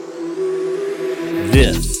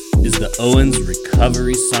This is the Owens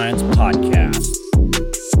Recovery Science Podcast.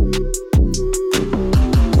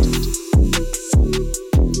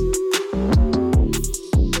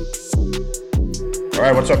 All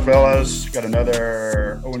right, what's up, fellas? Got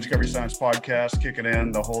another Owens Recovery Science Podcast kicking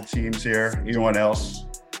in. The whole team's here. Anyone else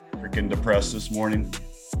freaking depressed this morning?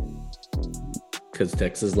 Because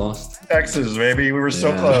Texas lost. Texas, baby. We were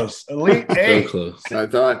so close. Elite Eight. So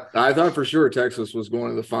close. I thought for sure Texas was going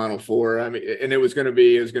to the Final Four. I mean, and it was going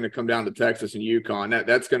to come down to Texas and UConn.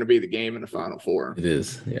 That's going to be the game in the Final Four. It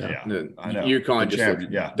is. Yeah. I know. UConn just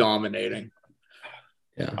looked dominating.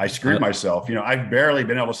 Yeah. I screwed myself. I've barely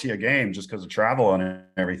been able to see a game just because of travel and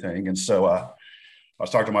everything. And so I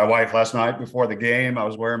was talking to my wife last night before the game. I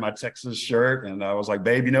was wearing my Texas shirt and I was like,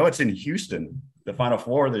 babe, it's in Houston, the Final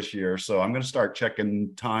Four this year. So I'm going to start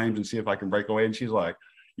checking times and see if I can break away. And she's like,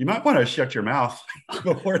 you might want to shut your mouth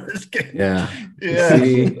before this game. Yeah.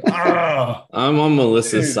 See, I'm on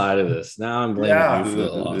Melissa's side of this. Now I'm blaming you for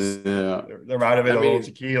the loss. Yeah. There might have been a little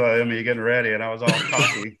tequila in me getting ready, and I was all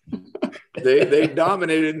cocky. They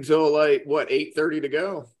dominated until 8:30 to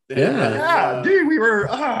go. Yeah, dude, we were.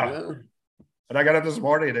 And I got up this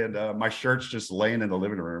morning, and my shirt's just laying in the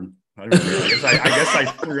living room. I guess I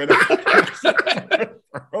threw it out.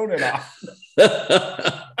 Thrown it off.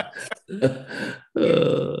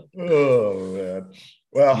 Oh man.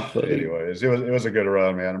 Well, anyways, it was a good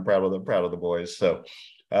run, man. I'm proud of the boys. So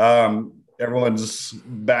everyone's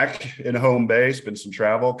back in home base, been some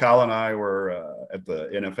travel. Kyle and I were at the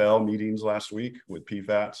NFL meetings last week with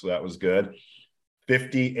PFAT, so that was good.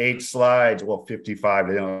 58 slides. Well, 55.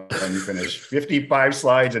 They don't let me finish. 55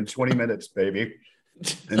 slides in 20 minutes, baby.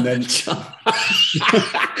 And then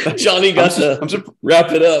Johnny got to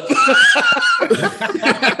wrap it up.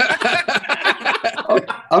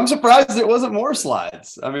 I'm surprised it wasn't more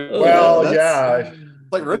slides. I mean,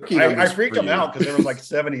 like rookie. I freaked them out because there was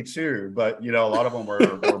 72, but a lot of them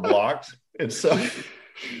were blocked. And so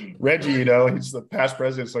Reggie, he's the past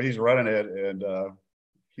president, so he's running it, and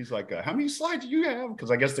he's like, "How many slides do you have?" Because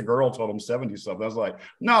I guess the girl told him 70 something. I was like,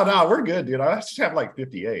 "No, we're good, dude. I just have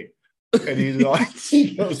 58." And he's like,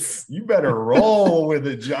 he goes, "You better roll with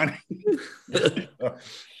it, Johnny."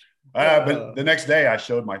 But the next day I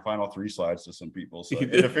showed my final 3 slides to some people. So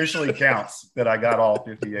it officially counts that I got all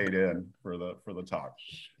 58 in for the talk.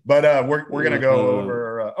 But we're going to go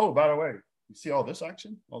over. By the way, you see all this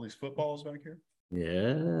action? All these footballs back here?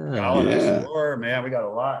 Yeah. Floor, man, we got a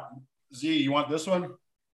lot. Z, you want this one?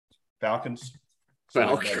 Falcons. We got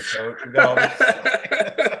all this.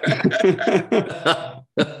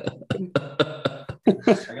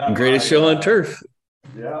 Greatest show on turf.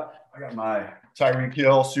 Yeah, I got my Tyreek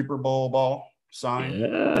Hill Super Bowl ball sign.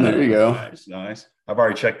 Yeah, there you go. Nice. I've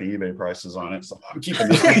already checked the eBay prices on it, so I'm keeping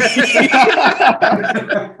this.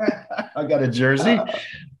 I got a jersey.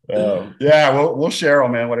 We'll share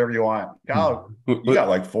them, man. Whatever you want. Kyle, you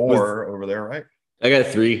got 4 over there, right? I got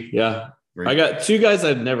 3. Yeah, 3. I got 2 guys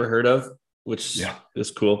I've never heard of, which is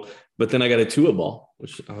cool. But then I got a Tua ball,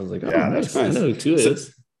 which I was like, that's nice. I know who Tua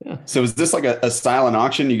is. Yeah. So is this like a silent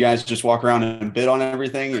auction? You guys just walk around and bid on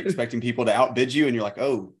everything, expecting people to outbid you, and you're like,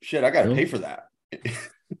 "Oh shit, I got to pay for that."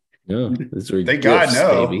 No, this is thank God,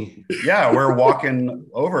 no. Baby. Yeah, we're walking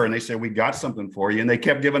over, and they say we got something for you, and they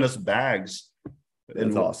kept giving us bags.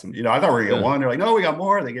 That's awesome. I thought we were gonna get one. They're like, "No, we got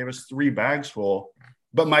more." They gave us 3 bags full,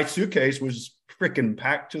 but my suitcase was freaking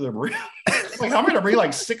packed to the rim. Like, I'm gonna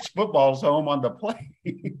bring 6 footballs home on the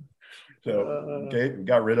plane. So we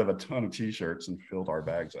got rid of a ton of T-shirts and filled our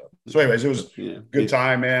bags up. So anyways, it was a good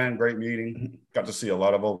time, man. Great meeting. Got to see a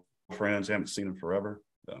lot of old friends. Haven't seen them forever.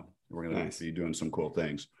 So we're going to be doing some cool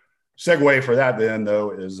things. Segue for that then,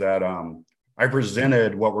 though, is that I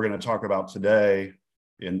presented what we're going to talk about today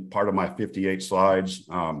in part of my 58 slides,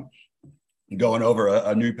 going over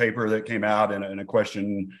a new paper that came out and a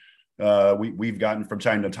question we've gotten from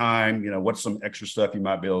time to time. What's some extra stuff you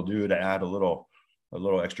might be able to do to add a little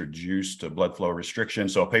extra juice to blood flow restriction.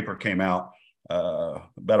 So a paper came out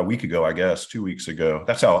about a week ago, I guess, 2 weeks ago.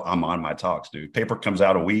 That's how I'm on my talks, dude. Paper comes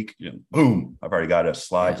out a week, boom, I've already got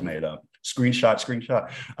slides made up. Screenshot.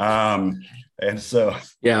 And so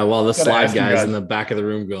while the slide guys in the back of the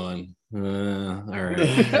room going, all right.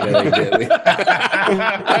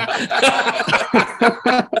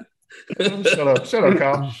 Shut up,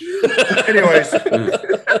 Kyle. Anyways,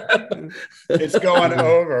 it's going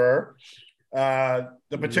over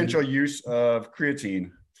the potential use of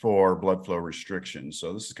creatine for blood flow restriction.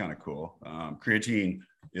 So this is kind of cool. Creatine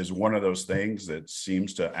is one of those things that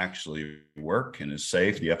seems to actually work and is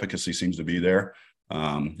safe. The efficacy seems to be there.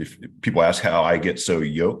 If people ask how I get so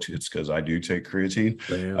yoked, it's because I do take creatine.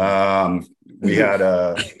 We had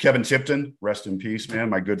Kevin Tipton, rest in peace, man,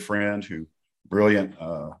 my good friend, who brilliant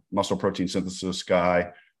muscle protein synthesis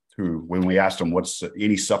guy, who, when we asked him what's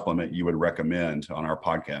any supplement you would recommend on our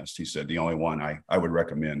podcast, he said the only one I would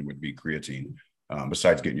recommend would be creatine,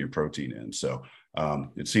 besides getting your protein in. So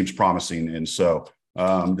it seems promising. And so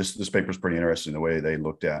this paper is pretty interesting, the way they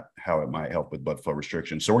looked at how it might help with blood flow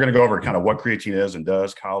restriction. So we're going to go over kind of what creatine is and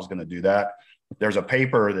does. Kyle's going to do that. There's a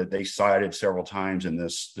paper that they cited several times in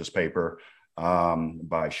this paper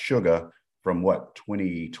by Suga from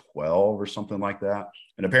 2012 or something like that.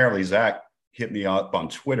 And apparently Zach hit me up on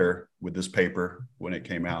Twitter with this paper when it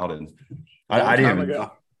came out. And I didn't even,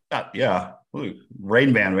 yeah,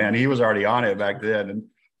 Rain Man, he was already on it back then. And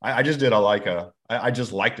I just did I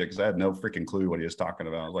just liked it because I had no freaking clue what he was talking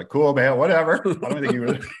about. I was like, cool, man, whatever. I don't think he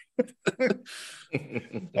was.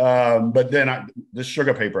 But then this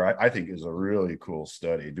Suga paper, I think, is a really cool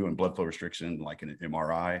study, doing blood flow restriction like an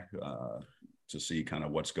MRI to see kind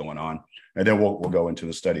of what's going on. And then we'll go into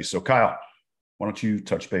the study. So Kyle, why don't you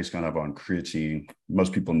touch base kind of on creatine?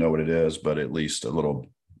 Most people know what it is, but at least a little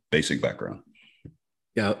basic background.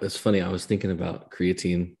 Yeah, it's funny. I was thinking about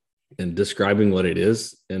creatine and describing what it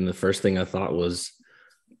is. And the first thing I thought was,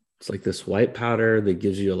 it's like this white powder that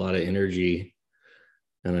gives you a lot of energy.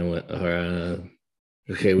 And I went,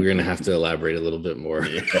 okay, we're going to have to elaborate a little bit more. A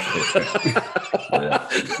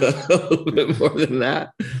little bit more than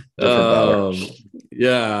that.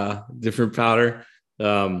 Different powder.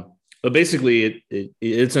 But basically,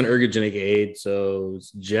 it's an ergogenic aid. So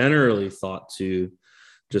it's generally thought to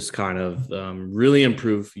just kind of really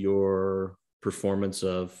improve your performance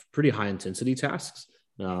of pretty high intensity tasks.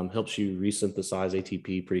 Helps you resynthesize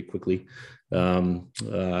ATP pretty quickly.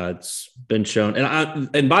 It's been shown.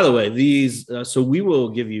 And by the way, these, so we will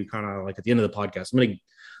give you kind of like at the end of the podcast, I'm going to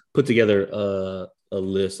put together a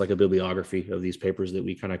list, like a bibliography of these papers that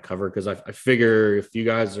we kind of cover. Cause I figure if you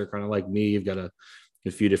guys are kind of like me, you've got a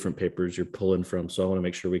few different papers you're pulling from. So I want to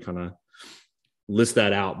make sure we kind of list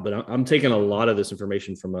that out. But I'm taking a lot of this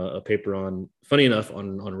information from a paper on, funny enough,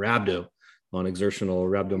 on rhabdo, on exertional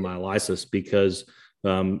rhabdomyolysis, because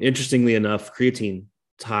interestingly enough, creatine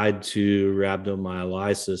tied to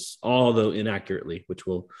rhabdomyolysis, although inaccurately, which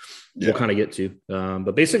we'll kind of get to.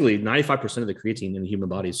 But basically 95% of the creatine in the human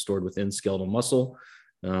body is stored within skeletal muscle.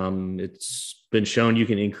 It's been shown you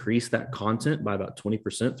can increase that content by about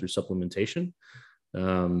 20% through supplementation.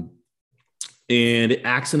 And it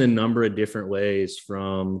acts in a number of different ways,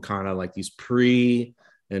 from kind of like these pre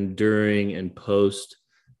and during and post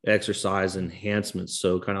exercise enhancements.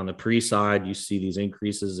 So kind of on the pre side, you see these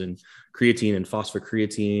increases in creatine and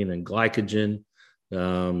phosphocreatine and glycogen.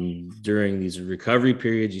 During these recovery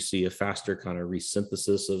periods, you see a faster kind of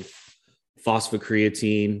resynthesis of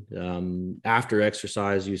phosphocreatine. After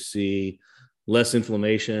exercise, you see less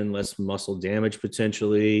inflammation, less muscle damage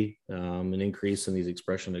potentially, an increase in these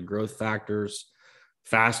expression of growth factors,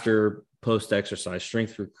 faster post-exercise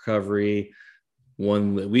strength recovery,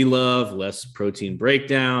 one that we love, less protein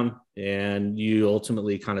breakdown, and you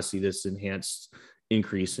ultimately kind of see this enhanced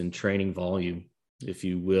increase in training volume, if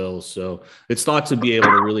you will. So it's thought to be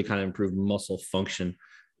able to really kind of improve muscle function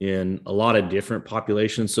in a lot of different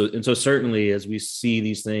populations. So certainly as we see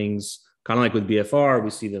these things, kind of like with BFR,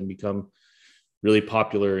 we see them become really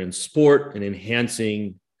popular in sport and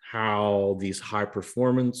enhancing how these high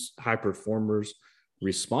performers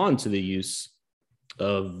respond to the use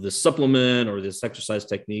of the supplement or this exercise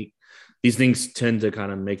technique. These things tend to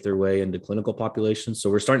kind of make their way into clinical populations. So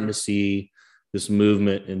we're starting to see this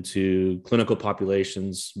movement into clinical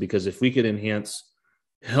populations, because if we could enhance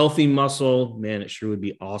healthy muscle, man, it sure would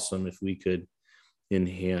be awesome if we could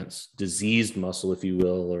enhance diseased muscle, if you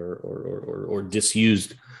will, or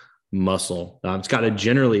disused muscle. It's got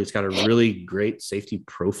a really great safety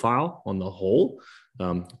profile on the whole.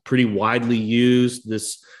 Pretty widely used.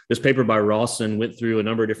 This paper by Rawson went through a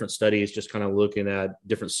number of different studies, just kind of looking at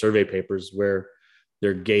different survey papers where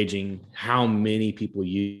they're gauging how many people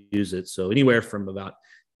use it. So anywhere from about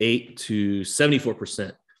 8 to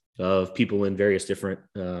 74% of people in various different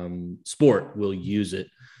sport will use it.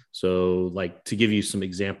 So like, to give you some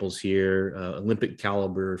examples here, Olympic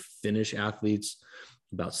caliber Finnish athletes,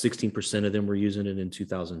 about 16% of them were using it in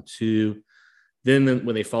 2002. Then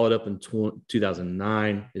when they followed up in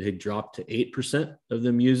 2009, it had dropped to 8% of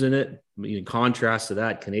them using it. In contrast to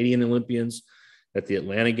that, Canadian Olympians at the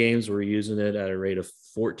Atlanta Games were using it at a rate of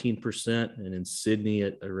 14%, and in Sydney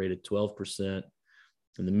at a rate of 12%.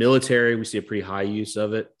 In the military, we see a pretty high use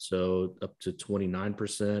of it, so up to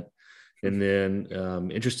 29%. And then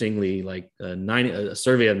interestingly, like a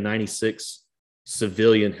survey of 96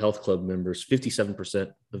 civilian health club members,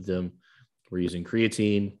 57% of them were using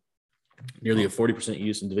creatine, nearly a 40%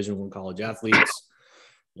 use in Division I college athletes.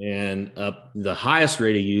 And the highest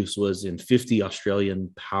rate of use was in 50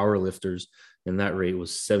 Australian power lifters, and that rate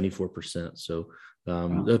was 74%. So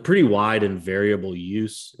a pretty wide and variable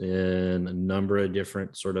use in a number of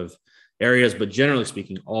different sort of areas, but generally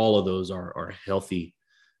speaking, all of those are healthy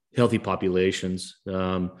populations.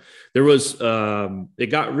 There was it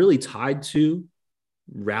got really tied to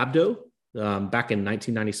rhabdo back in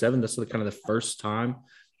 1997. That's kind of the first time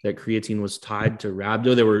that creatine was tied to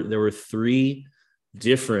rhabdo. There were 3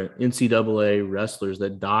 different NCAA wrestlers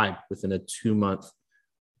that died within a 2-month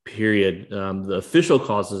period. The official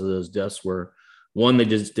causes of those deaths were, 1, they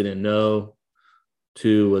just didn't know.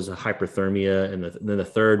 2 was a hyperthermia, and then the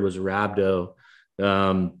third was rhabdo.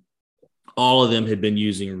 All of them had been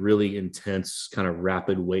using really intense kind of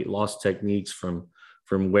rapid weight loss techniques, from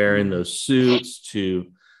wearing those suits to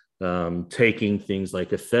taking things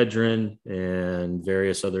like ephedrine and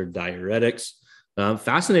various other diuretics.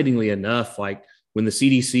 Fascinatingly enough, like when the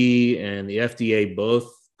CDC and the FDA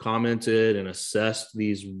both commented and assessed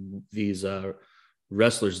these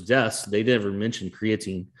wrestlers' deaths, they never mentioned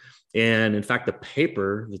creatine. And in fact, the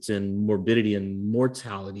paper that's in Morbidity and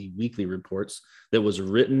Mortality Weekly Reports that was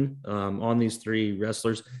written on these 3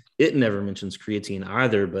 wrestlers, it never mentions creatine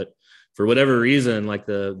either. But for whatever reason, like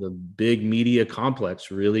the big media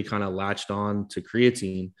complex really kind of latched on to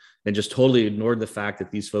creatine and just totally ignored the fact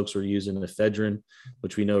that these folks were using ephedrine,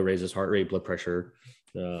 which we know raises heart rate, blood pressure,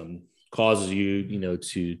 causes you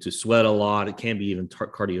to sweat a lot. It can be even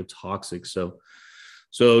cardiotoxic.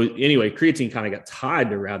 So anyway, creatine kind of got tied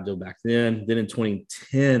to rhabdo back then. Then in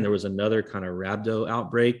 2010, there was another kind of rhabdo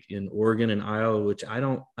outbreak in Oregon and Iowa, which I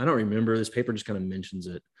don't remember. This paper just kind of mentions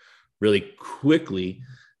it really quickly.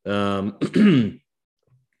 And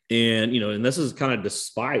this is kind of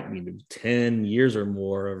despite 10 years or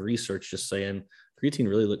more of research just saying creatine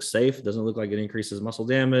really looks safe. It doesn't look like it increases muscle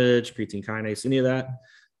damage, creatine kinase, any of that.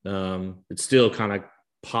 It still kind of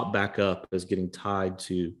popped back up as getting tied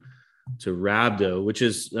to rhabdo, which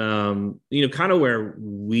is kind of where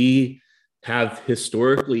we have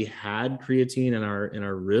historically had creatine in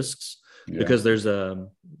our risks, because there's an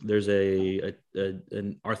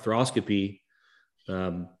arthroscopy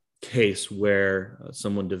case where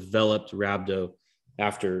someone developed rhabdo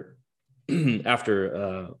after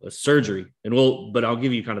a surgery, but I'll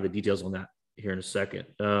give you kind of the details on that here in a second.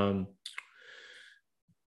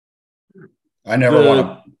 I never want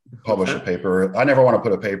to publish a paper. I never want to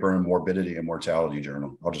put a paper in Morbidity and Mortality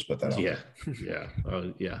Journal. I'll just put that out.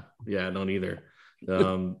 I don't either.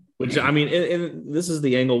 Which I mean, and this is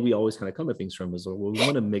the angle we always kind of come at things from, is we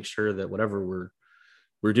want to make sure that whatever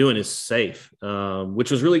we're doing is safe,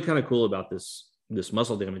 which was really kind of cool about this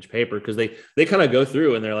muscle damage paper, because they kind of go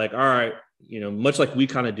through and they're like, all right, much like we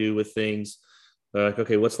kind of do with things, like,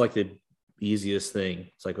 okay, what's like the easiest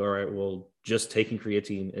thing? It's like, all right, well, just taking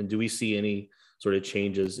creatine, and do we see any sort of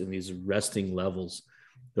changes in these resting levels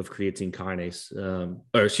of creatine kinase,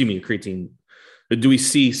 creatine? Do we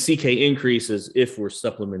see CK increases if we're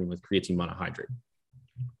supplementing with creatine monohydrate?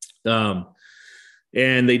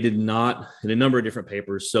 And they did not, in a number of different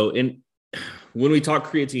papers. So when we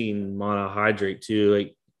talk creatine monohydrate too,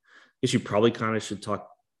 I guess you probably kind of should talk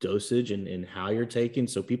dosage and how you're taking.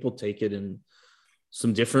 So people take it in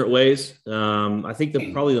some different ways. I think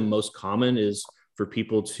probably the most common is for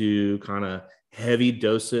people to kind of heavy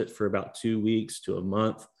dose it for about 2 weeks to a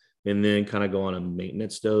month, and then kind of go on a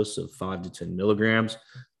maintenance dose of 5 to 10 milligrams.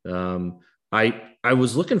 I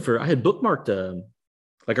was looking I had bookmarked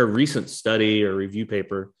a recent study or review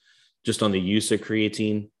paper just on the use of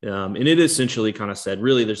creatine. And it essentially kind of said,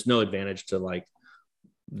 really, there's no advantage to like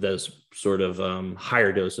those sort of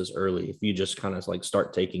higher doses early. If you just kind of like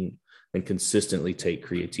start taking and consistently take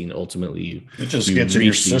creatine, ultimately it just gets in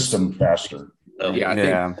your system faster.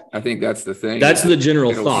 I think that's the thing. That's the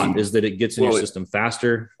general thought, is that it gets in your system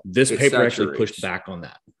faster. This paper actually pushed back on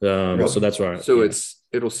that. So that's why. So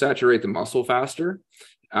it'll saturate the muscle faster.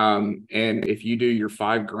 And if you do your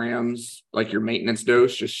 5 grams, like your maintenance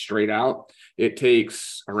dose, just straight out, it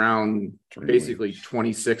takes around basically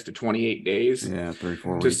 26 to 28 days 3-4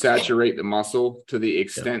 to weeks saturate the muscle to the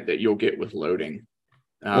extent that you'll get with loading.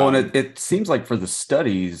 And it seems like for the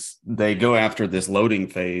studies, they go after this loading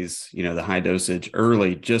phase, the high dosage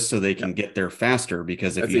early, just so they can get there faster.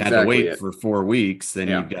 Because if you had to wait for 4 weeks, then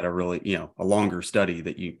you've got a really, a longer study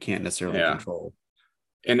that you can't necessarily control.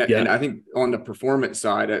 And I think on the performance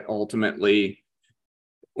side, it ultimately,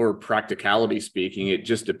 or practicality speaking, it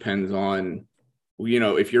just depends on,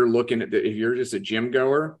 if you're looking at if you're just a gym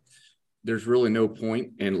goer, there's really no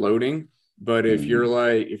point in loading. But if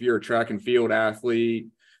you're a track and field athlete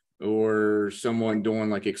or someone doing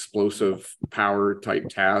like explosive power type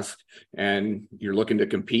task and you're looking to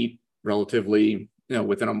compete relatively,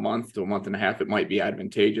 within a month to a month and a half, it might be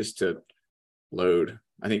advantageous to load.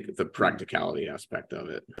 I think the practicality aspect of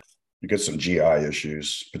it. You get some GI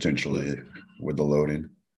issues potentially with the loading.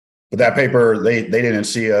 But that paper, they didn't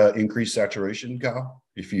see a increased saturation, Kyle,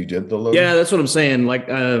 if you did the loading. Yeah, that's what I'm saying. Like,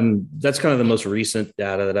 that's kind of the most recent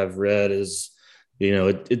data that I've read is,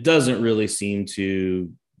 it doesn't really seem to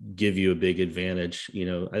give you a big advantage.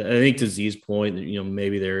 I think to Z's point,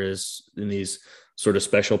 maybe there is in these sort of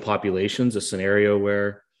special populations, a scenario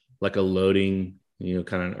where like a loading,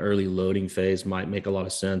 kind of an early loading phase might make a lot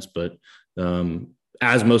of sense. But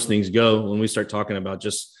as most things go, when we start talking about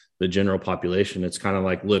just the general population, it's kind of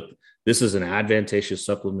like, look, this is an advantageous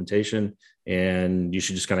supplementation and you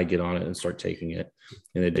should just kind of get on it and start taking it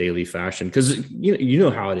in a daily fashion. Because you know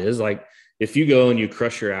how it is. Like if you go and you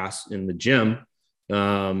crush your ass in the gym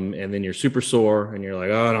and then you're super sore and you're like,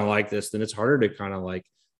 oh, I don't like this, then it's harder to kind of like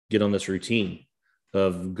get on this routine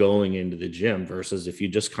of going into the gym versus if you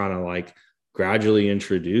just kind of like gradually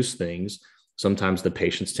introduce things. Sometimes the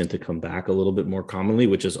patients tend to come back a little bit more commonly,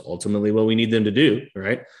 which is ultimately what we need them to do,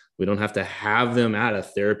 right? We don't have to have them at a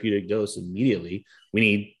therapeutic dose immediately. We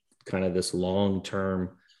need kind of this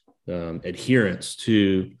long-term adherence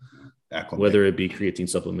to whether it be creatine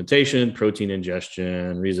supplementation, protein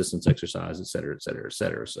ingestion, resistance exercise, et cetera, et cetera, et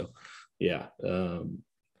cetera. So yeah. And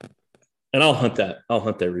I'll hunt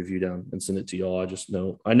that review down and send it to y'all.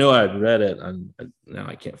 I know I've read it and now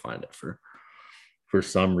I can't find it for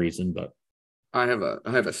some reason, but I have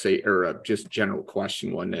a just general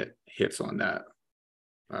question, one that hits on that.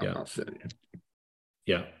 Yeah. I'll send it.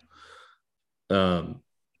 Yeah.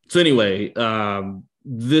 So anyway,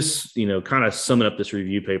 this, kind of summing up this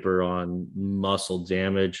review paper on muscle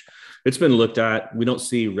damage, it's been looked at. We don't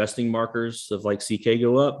see resting markers of like CK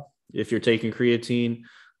go up if you're taking creatine.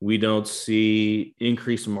 We don't see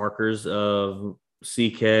increased markers of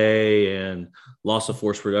CK and loss of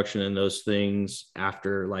force reduction in those things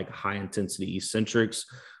after like high intensity eccentrics.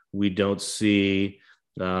 We don't see,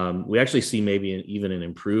 we actually see maybe even an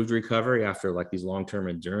improved recovery after like these long-term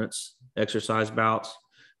endurance exercise bouts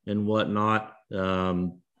and whatnot.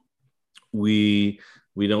 We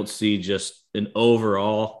don't see just an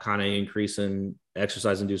overall kind of increase in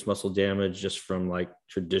exercise induced muscle damage just from like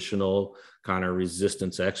traditional kind of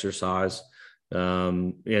resistance exercise.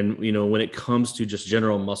 And, when it comes to just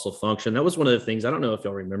general muscle function, that was one of the things, I don't know if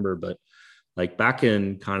y'all remember, but like back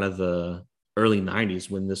in kind of the early 90s,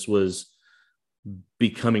 when this was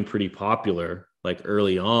becoming pretty popular, like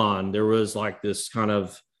early on, there was like this kind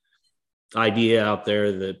of idea out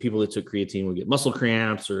there that people that took creatine would get muscle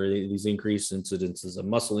cramps or these increased incidences of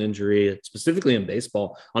muscle injury, specifically in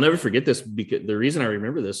baseball. I'll never forget this because the reason I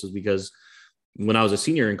remember this is because when I was a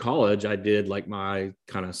senior in college, I did like my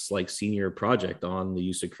kind of like senior project on the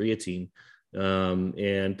use of creatine.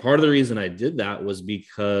 And part of the reason I did that was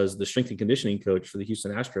because the strength and conditioning coach for the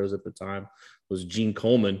Houston Astros at the time was Gene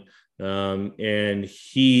Coleman. And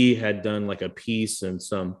he had done like a piece and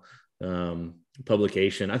some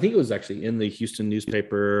publication. I think it was actually in the Houston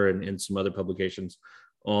newspaper and in some other publications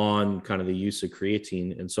on kind of the use of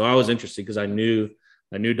creatine. And so I was interested because I knew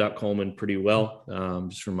Doc Coleman pretty well,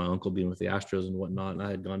 just from my uncle being with the Astros and whatnot. And I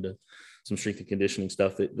had gone to some strength and conditioning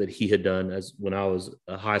stuff that he had done as when I was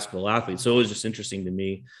a high school athlete. So it was just interesting to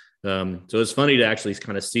me. So it's funny to actually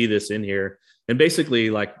kind of see this in here and basically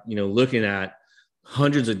like, looking at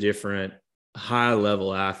hundreds of different high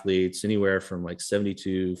level athletes, anywhere from like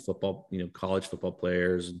 72 football, college football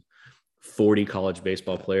players, and 40 college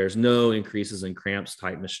baseball players, no increases in cramps,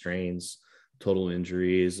 tightness, strains, total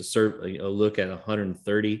injuries. A look at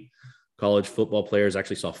 130 college football players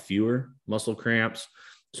actually saw fewer muscle cramps.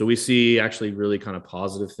 So we see actually really kind of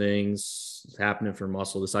positive things happening for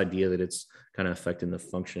muscle. This idea that it's kind of affecting the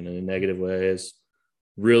function in a negative way is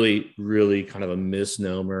really, really kind of a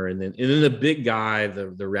misnomer. And then the big guy, the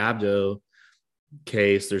rhabdo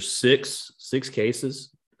case, there's six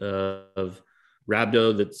cases of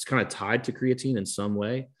rhabdo that's kind of tied to creatine in some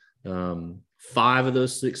way. 5 of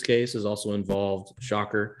those 6 cases also involved,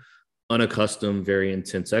 shocker, unaccustomed, very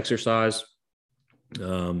intense exercise.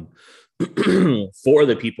 4 of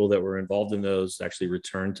the people that were involved in those actually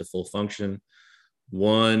returned to full function.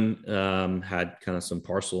 1 had kind of some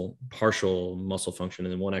partial muscle function,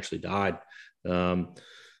 and then 1 actually died.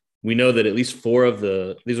 We know that at least 4 of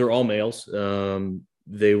these are all males.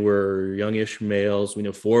 They were youngish males. We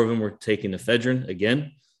know 4 of them were taking ephedrine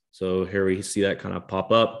again. So here we see that kind of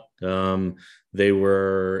pop up. Many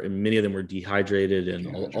of them were dehydrated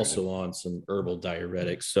and also on some herbal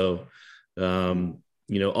diuretics. So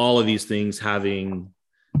All of these things having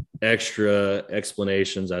extra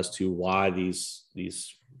explanations as to why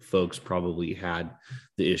these folks probably had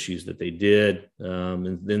the issues that they did.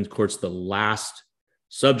 And then, of course, the last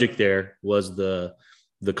subject there was the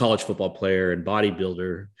college football player and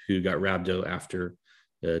bodybuilder who got rhabdo after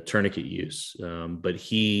tourniquet use. But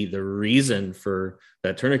the reason for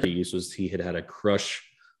that tourniquet use was he had a crush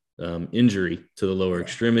injury to the lower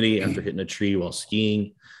extremity after hitting a tree while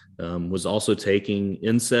skiing, was also taking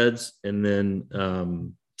NSAIDs. And then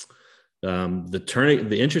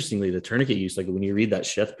interestingly, the tourniquet use, like when you read that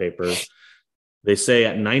Chef paper, they say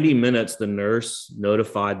at 90 minutes, the nurse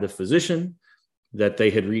notified the physician that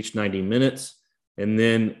they had reached 90 minutes. And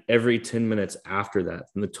then every 10 minutes after that,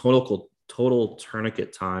 and the total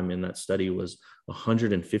tourniquet time in that study was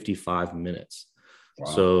 155 minutes.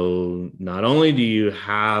 Wow. So not only do you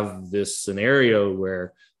have this scenario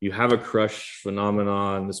where you have a crush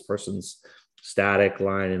phenomenon, this person's static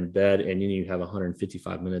lying in bed, and then you have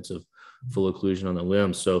 155 minutes of full occlusion on the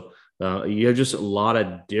limb. So you have just a lot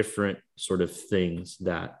of different sort of things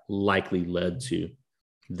that likely led to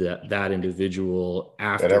that individual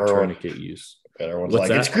after tourniquet use. Everyone's like,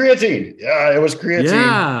 it's creatine. Yeah, it was creatine.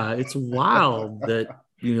 Yeah, it's wild that,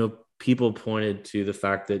 people pointed to the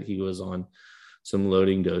fact that he was on some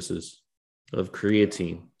loading doses of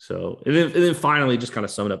creatine. So, and then finally, just kind of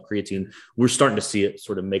summing up creatine, we're starting to see it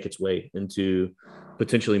sort of make its way into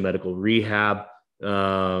potentially medical rehab,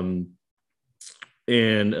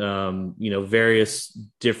 various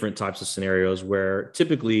different types of scenarios where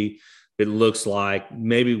typically it looks like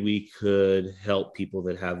maybe we could help people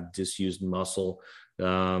that have disused muscle.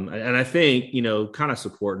 And I think, kind of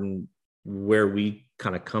supporting where we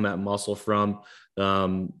kind of come at muscle from.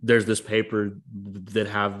 There's this paper that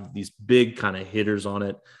have these big kind of hitters on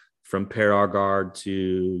it from Per Aagaard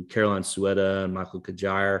to Caroline Sueda and Michael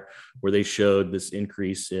Kajair, where they showed this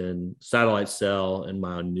increase in satellite cell and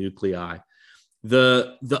myonuclei.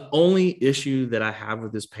 The only issue that I have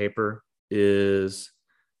with this paper is,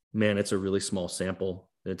 man, it's a really small sample.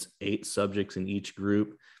 It's 8 subjects in each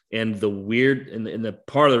group. And the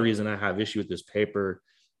part of the reason I have issue with this paper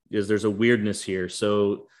is there's a weirdness here.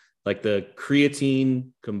 So like the creatine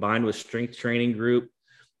combined with strength training group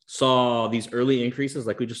saw these early increases,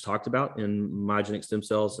 like we just talked about, in myogenic stem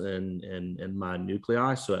cells and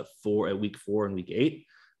myonuclei. So at week 4 and week 8,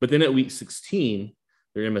 but then at week 16,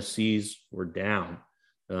 their MSCs were down.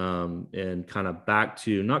 And kind of back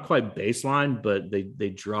to not quite baseline, but they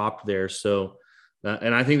dropped there. So,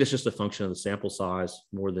 and I think that's just a function of the sample size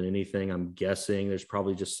more than anything. I'm guessing there's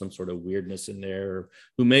probably just some sort of weirdness in there.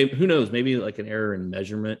 Who knows? Maybe like an error in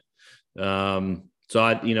measurement. It's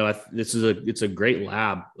a great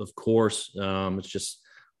lab, of course. It's just,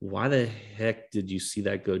 why the heck did you see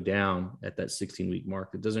that go down at that 16-week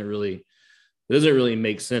mark? It doesn't really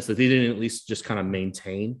make sense that they didn't at least just kind of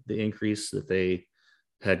maintain the increase that they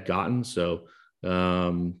had gotten. So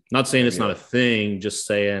not saying it's not a thing, just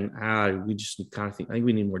saying we just kind of think, I think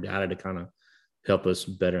we need more data to kind of help us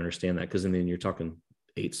better understand that, because then you're talking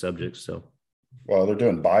 8 subjects. So well, they're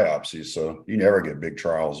doing biopsies, so you never get big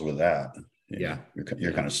trials with that. Yeah, you're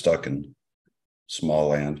kind of stuck in small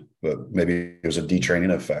land, but maybe it was a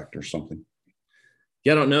detraining effect or something.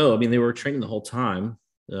 Yeah, I don't know. I mean, they were training the whole time.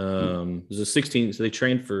 It was a 16, so they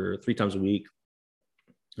trained for 3 times a week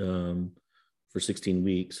for 16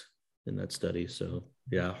 weeks in that study. So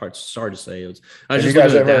yeah, it's hard to say. I was just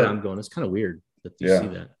looking at that. I'm going, it's kind of weird that you see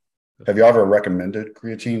that. Have you ever recommended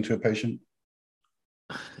creatine to a patient?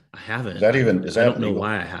 I haven't. I don't know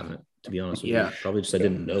why I haven't, to be honest with you. Probably just I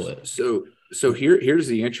didn't know it. So here's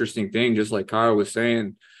the interesting thing. Just like Kyle was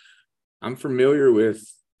saying, I'm familiar with,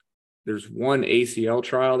 there's one ACL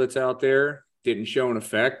trial that's out there, didn't show an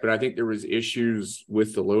effect, but I think there was issues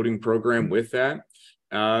with the loading program with that.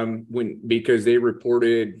 Because they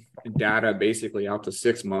reported data basically out to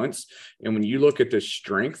 6 months. And when you look at the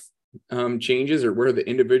strength changes, or where the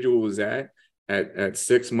individual was at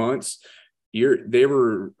 6 months, they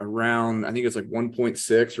were around, I think it's like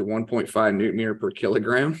 1.6 or 1.5 Newton meter per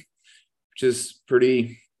kilogram, which is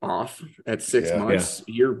pretty off at 6 months.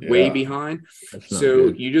 You're way behind. So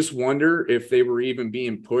you just wonder if they were even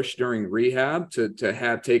being pushed during rehab to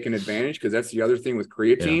have taken advantage, because that's the other thing with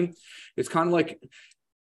creatine. It's kind of like,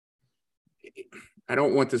 I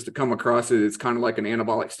don't want this to come across as it's kind of like an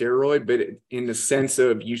anabolic steroid, but in the sense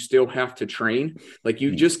of you still have to train. Like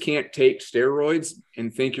you just can't take steroids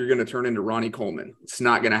and think you're going to turn into Ronnie Coleman. It's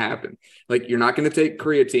not going to happen. Like you're not going to take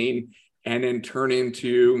creatine and then turn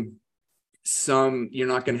into you're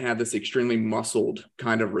not going to have this extremely muscled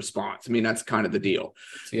kind of response. I mean, that's kind of the deal.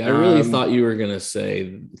 See, I really thought you were going to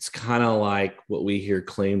say it's kind of like what we hear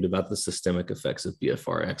claimed about the systemic effects of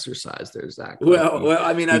BFR exercise. There's that. Well,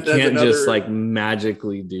 I mean, you can't just like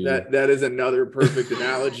magically do that. That is another perfect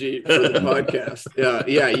analogy for the podcast.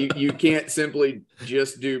 Yeah. You can't simply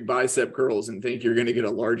just do bicep curls and think you're going to get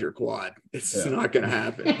a larger quad. It's not going to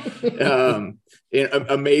happen.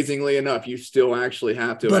 Amazingly enough, you still actually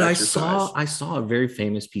have to. But exercise. I saw a very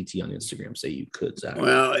famous PT on Instagram say you could, Zach.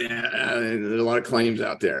 Well, yeah, there's a lot of claims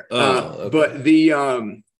out there. Okay. But the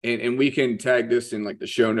and we can tag this in like the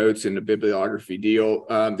show notes in the bibliography deal.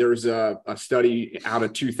 There's a study out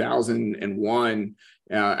of 2001,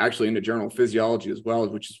 actually in the Journal of Physiology as well,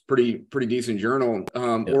 which is pretty decent journal.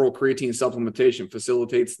 Oral creatine supplementation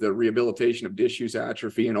facilitates the rehabilitation of disc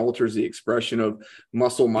atrophy and alters the expression of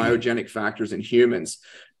muscle myogenic factors in humans.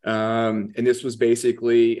 And this was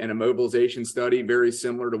basically an immobilization study, very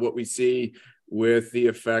similar to what we see with the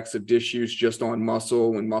effects of disc just on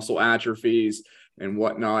muscle when muscle atrophies and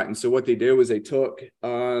whatnot. And so what they did was they took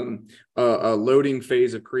a loading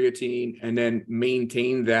phase of creatine and then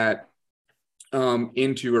maintained that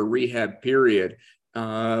into a rehab period.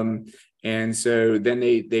 And so then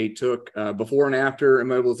they took before and after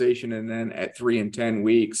immobilization, and then at 3 and 10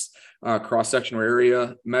 weeks, cross-sectional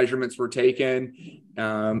area measurements were taken.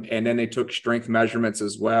 And then they took strength measurements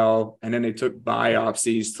as well. And then they took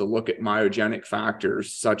biopsies to look at myogenic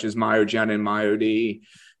factors such as myogen and MyoD,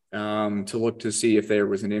 to look to see if there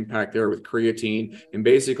was an impact there with creatine. And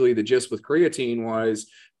basically the gist with creatine was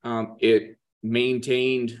it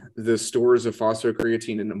maintained the stores of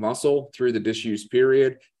phosphocreatine in the muscle through the disuse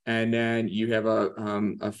period. And then you have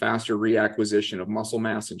a faster reacquisition of muscle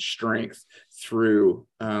mass and strength through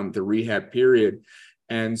the rehab period.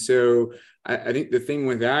 And so I think the thing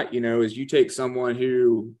with that, is you take someone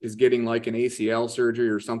who is getting like an ACL surgery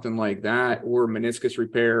or something like that, or meniscus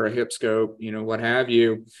repair, a hip scope, what have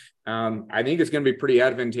you. I think it's going to be pretty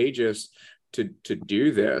advantageous to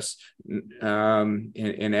do this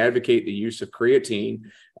and advocate the use of creatine.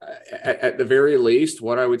 At the very least,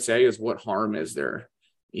 what I would say is, what harm is there?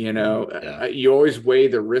 You always weigh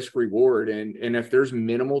the risk reward, and if there's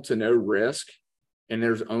minimal to no risk and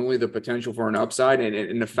there's only the potential for an upside,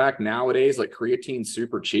 and the fact nowadays, like, creatine's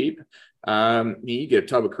super cheap. You get a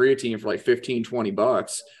tub of creatine for like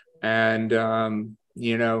 $15-20, and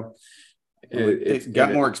it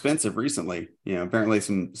got more expensive recently. Apparently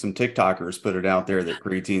some TikTokers put it out there that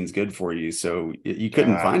creatine's good for you, so you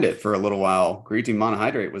couldn't find it for a little while. Creatine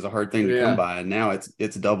monohydrate was a hard thing to come by, and now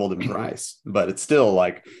it's doubled in price, but it's still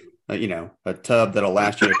like a tub that'll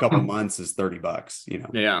last you a couple months is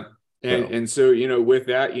 $30. And so with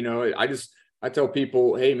that, I tell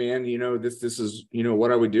people, hey man, this is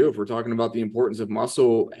what I would do if we're talking about the importance of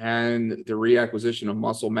muscle and the reacquisition of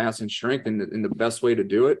muscle mass and strength, and the best way to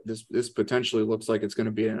do it. This potentially looks like it's going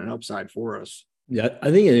to be an upside for us. Yeah, I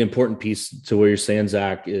think an important piece to what you're saying,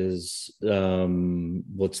 Zach, is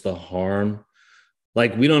what's the harm?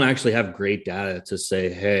 Like, we don't actually have great data to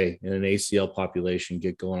say, hey, in an ACL population,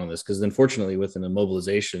 get going on this, because unfortunately, with an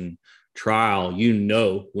immobilization trial,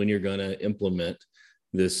 when you're going to implement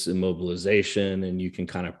this immobilization, and you can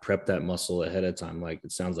kind of prep that muscle ahead of time, like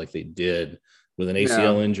it sounds like they did with an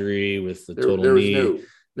ACL injury, with the total knee.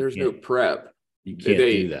 There's no prep. You can't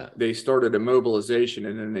do that. They started immobilization,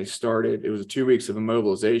 and then it was 2 weeks of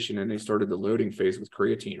immobilization, and they started the loading phase with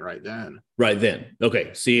creatine right then. Okay.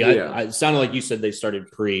 See, I it sounded like you said they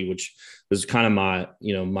started pre, which was kind of my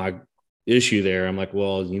issue there. I'm like,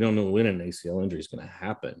 well, you don't know when an ACL injury is going to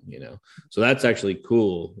happen, so that's actually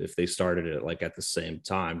cool if they started it like at the same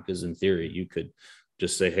time, because in theory you could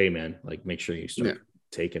just say, hey man, like, make sure you start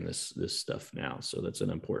taking this stuff now. So that's an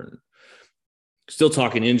important, still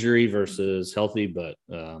talking injury versus healthy, but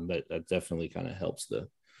that definitely kind of helps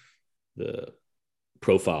the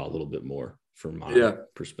profile a little bit more from my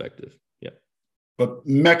perspective. But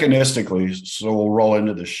mechanistically, so we'll roll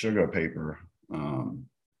into the sugar paper.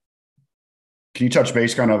 Can you touch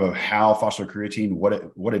base kind of how phosphocreatine,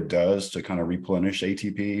 what it does to kind of replenish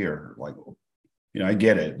ATP, or like, I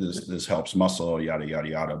get it. This helps muscle, yada, yada,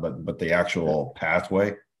 yada, but the actual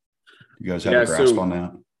pathway, you guys have a grasp on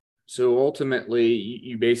that? So ultimately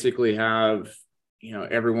you basically have,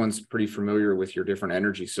 everyone's pretty familiar with your different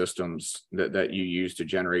energy systems that you use to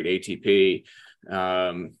generate ATP.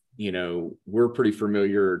 We're pretty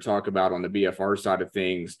familiar, talk about on the BFR side of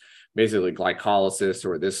things, basically glycolysis,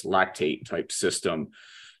 or this lactate type system,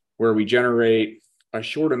 where we generate a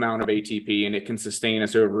short amount of ATP and it can sustain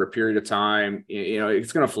us over a period of time.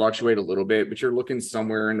 It's going to fluctuate a little bit, but you're looking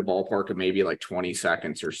somewhere in the ballpark of maybe like 20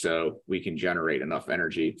 seconds or so, we can generate enough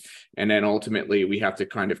energy. And then ultimately we have to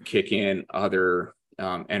kind of kick in other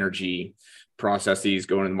energy processes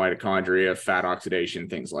going in the mitochondria, fat oxidation,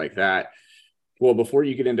 things like that. Well, before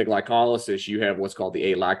you get into glycolysis, you have what's called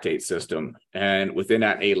the alactate system. And within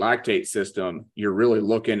that alactate system, you're really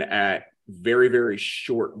looking at very, very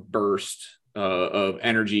short bursts of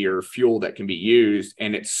energy or fuel that can be used,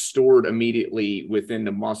 and it's stored immediately within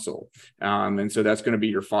the muscle. And so that's going to be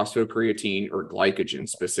your phosphocreatine or glycogen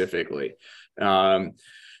specifically.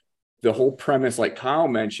 The whole premise, like Kyle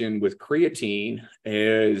mentioned with creatine,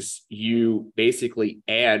 is you basically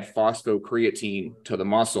add phosphocreatine to the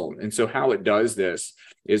muscle. And so how it does this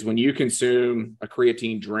is when you consume a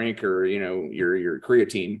creatine drink or, your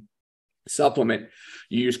creatine supplement,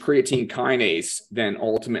 you use creatine kinase then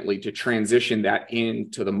ultimately to transition that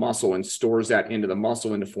into the muscle and stores that into the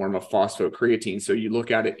muscle in the form of phosphocreatine. So you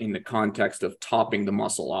look at it in the context of topping the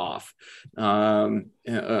muscle off and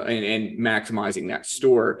maximizing that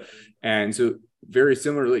store. And so very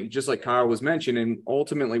similarly, just like Kyle was mentioning,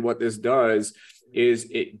 ultimately what this does is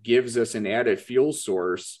it gives us an added fuel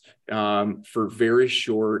source for very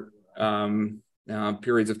short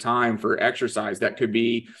periods of time for exercise. That could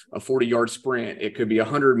be a 40-yard sprint. It could be a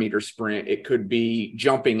 100-meter sprint. It could be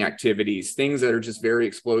jumping activities, things that are just very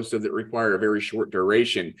explosive that require a very short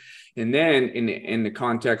duration. And then in the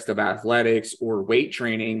context of athletics or weight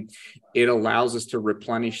training, it allows us to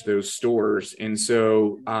replenish those stores. And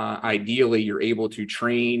so ideally, you're able to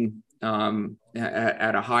train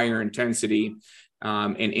at a higher intensity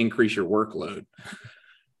and increase your workload.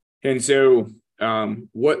 And so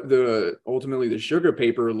what ultimately the sugar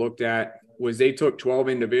paper looked at was they took 12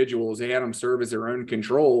 individuals, they had them serve as their own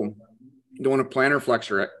control, doing a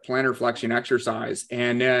plantar flexion exercise.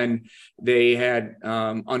 And then they had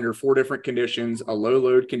under 4 different conditions, a low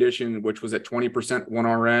load condition, which was at 20% 1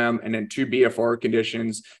 RM, and then 2 BFR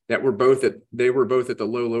conditions that were both at the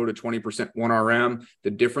low load of 20% 1 RM. The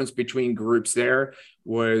difference between groups there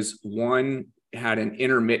was one had an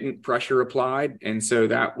intermittent pressure applied. And so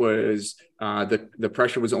that was the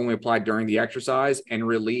pressure was only applied during the exercise and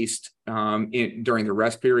released during the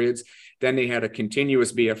rest periods. Then they had a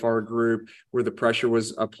continuous BFR group where the pressure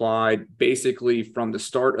was applied basically from the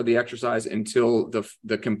start of the exercise until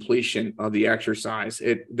the completion of the exercise.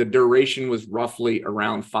 The duration was roughly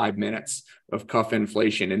around 5 minutes of cuff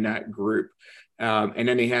inflation in that group. And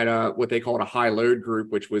then they had what they called a high load group,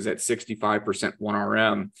 which was at 65% 1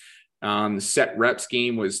 RM. The set rep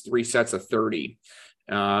scheme was 3 sets of 30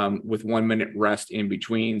 with 1 minute rest in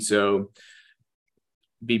between. So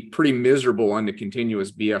be pretty miserable on the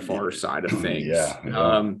continuous BFR side of things.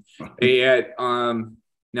 Yeah. They had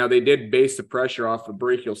now they did base the pressure off of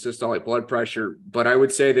brachial systolic blood pressure, but I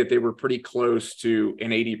would say that they were pretty close to an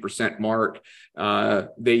 80% mark.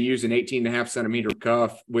 They used an 18.5 centimeter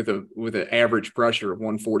cuff with an average pressure of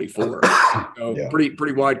 144. So Yeah.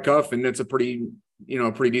 pretty wide cuff, and that's a pretty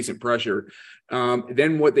decent pressure.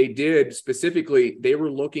 Then what they did specifically, they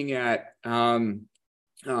were looking at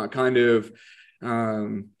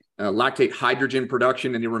lactate hydrogen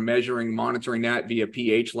production, and they were monitoring that via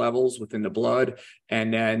pH levels within the blood.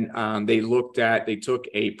 And then they took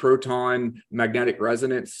a proton magnetic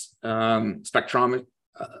resonance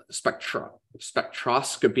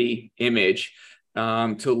spectroscopy image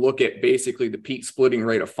to look at basically the peak splitting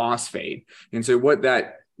rate of phosphate. And so what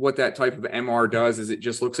that type of MR does is it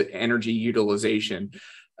just looks at energy utilization.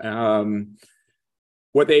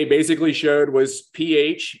 What they basically showed was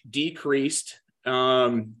pH decreased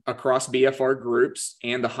across BFR groups,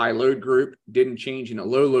 and the high load group didn't change in a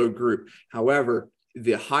low load group. However,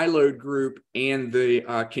 the high load group and the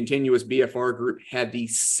continuous BFR group had a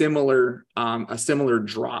similar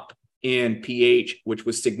drop in pH, which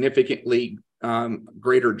was significantly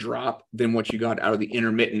greater drop than what you got out of the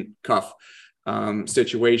intermittent cuff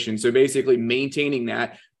situation. So basically maintaining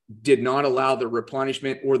that did not allow the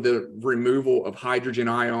replenishment or the removal of hydrogen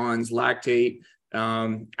ions, lactate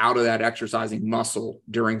out of that exercising muscle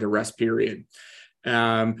during the rest period.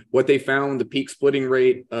 What they found, the peak splitting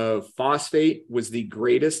rate of phosphate was the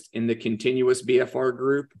greatest in the continuous BFR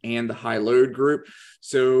group and the high load group.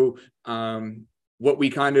 So what we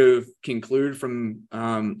kind of conclude from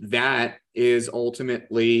that is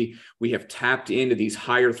ultimately we have tapped into these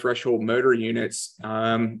higher threshold motor units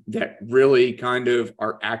that really kind of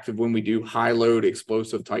are active when we do high load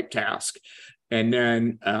explosive type task. And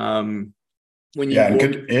then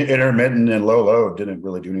intermittent and low load didn't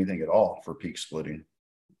really do anything at all for peak splitting.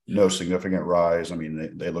 No significant rise. I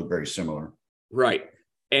mean, they look very similar. Right.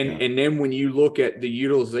 And then when you look at the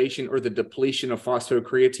utilization or the depletion of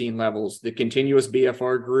phosphocreatine levels, the continuous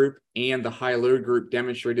BFR group and the high load group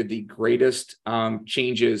demonstrated the greatest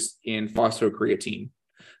changes in phosphocreatine.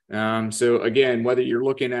 So again, whether you're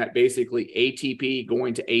looking at basically ATP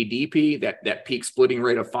going to ADP, that peak splitting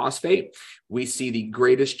rate of phosphate, we see the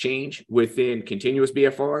greatest change within continuous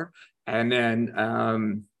BFR, and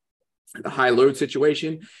then the high load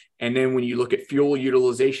situation. And then when you look at fuel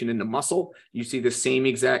utilization in the muscle, you see the same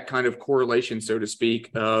exact kind of correlation, so to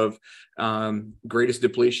speak, of greatest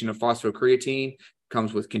depletion of phosphocreatine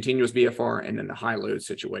comes with continuous BFR and then the high load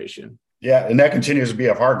situation. Yeah. And that continuous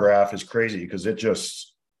BFR graph is crazy because it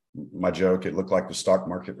just, my joke, it looked like the stock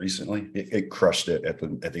market recently. It crushed it at the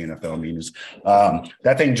NFL meetings.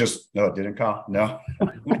 That thing just, no, it didn't, Kyle. No.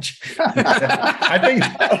 I think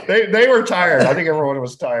they were tired. I think everyone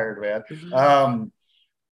was tired, man.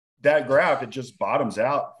 That graph, it just bottoms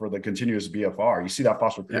out for the continuous BFR. You see that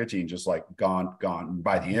phosphocreatine just like gone.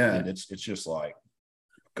 By the end, it's just like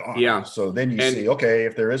gone. Yeah. So then you see, okay,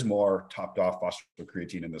 if there is more topped off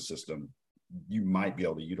phosphocreatine in the system, you might be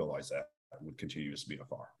able to utilize that with continuous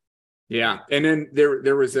BFR. Yeah. And then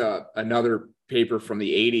there was another paper from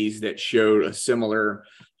the 80s that showed a similar,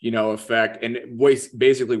 effect. And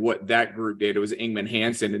basically what that group did, it was Ingman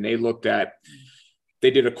Hansen, and they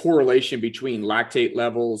did a correlation between lactate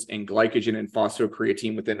levels and glycogen and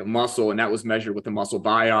phosphocreatine within a muscle. And that was measured with a muscle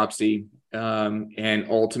biopsy. And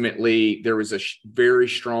ultimately there was a very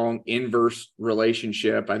strong inverse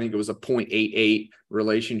relationship. I think it was a 0.88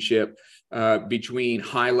 relationship between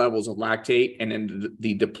high levels of lactate and then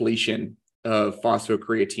the depletion of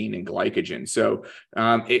phosphocreatine and glycogen. So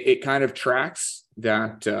it kind of tracks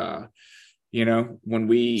that, when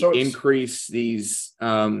we increase these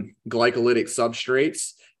glycolytic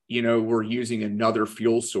substrates, we're using another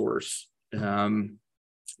fuel source.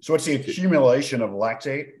 So it's the accumulation of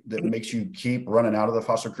lactate that makes you keep running out of the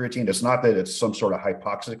phosphocreatine. It's not that it's some sort of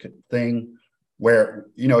hypoxic thing where,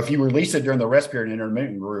 if you release it during the rest period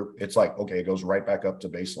intermittent group, it's like, okay, it goes right back up to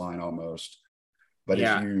baseline almost. But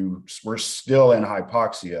if we're still in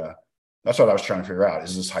hypoxia, that's what I was trying to figure out.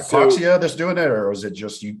 Is this hypoxia that's doing it, or is it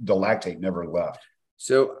just the lactate never left?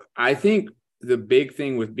 So I think the big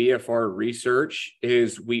thing with BFR research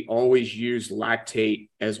is we always use lactate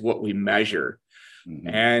as what we measure. Mm-hmm.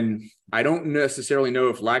 And I don't necessarily know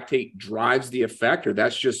if lactate drives the effect or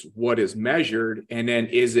that's just what is measured. And then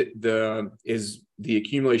is the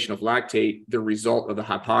accumulation of lactate the result of the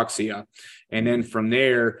hypoxia? And then from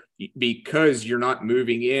there, because you're not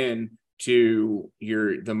moving in to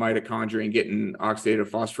the mitochondria and getting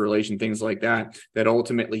oxidative phosphorylation, things like that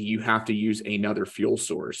ultimately you have to use another fuel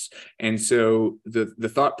source. And so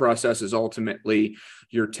the thought process is ultimately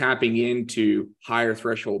you're tapping into higher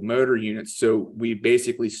threshold motor units. So we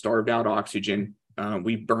basically starved out oxygen.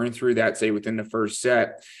 We burn through that, say, within the first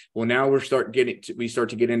set. Well, now we start to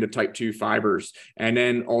get into type 2 fibers. And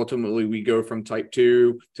then ultimately we go from type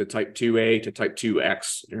 2 to type 2A to type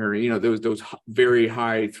 2X, or, those very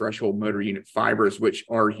high threshold motor unit fibers, which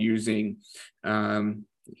are using,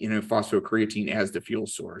 phosphocreatine as the fuel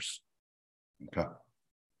source. Okay.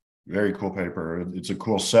 Very cool paper. It's a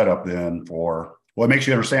cool setup then it makes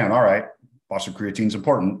you understand, all right, phosphocreatine is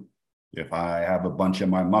important. If I have a bunch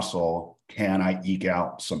in my muscle, can I eke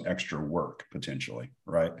out some extra work potentially,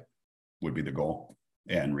 right? Would be the goal,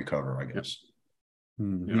 and recover, I guess.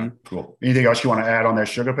 Mm-hmm. Yeah, cool. Anything else you want to add on that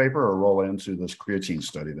sugar paper or roll into this creatine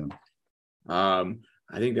study then?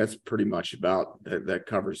 I think that's pretty much about that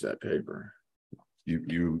covers that paper.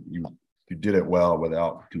 You did it well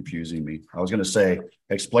without confusing me. I was going to say,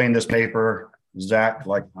 explain this paper, Zach,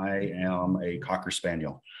 like I am a Cocker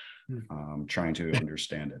Spaniel. Trying to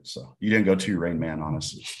understand it. So you didn't go too Rain Man on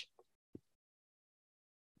us.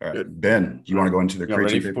 All right, good. Ben, do you want to go into the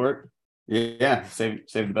creatine report? Yeah, save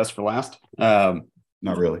the best for last. Not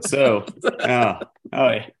really. So,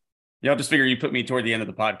 y'all just figure you put me toward the end of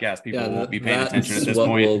the podcast. People won't be paying attention at this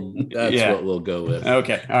point. That's what we'll go with.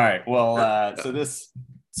 Okay. All right. Well, so this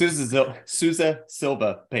Souza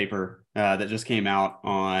Silva paper that just came out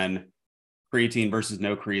on creatine versus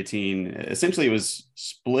no creatine. Essentially, it was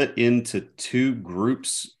split into two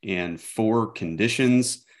groups and 4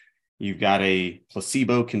 conditions. You've got a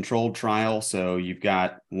placebo-controlled trial. So you've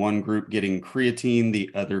got one group getting creatine,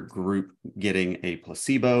 the other group getting a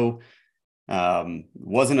placebo.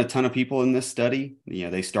 Wasn't a ton of people in this study.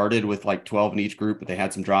 They started with like 12 in each group, but they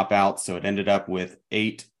had some dropouts. So it ended up with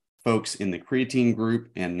 8 folks in the creatine group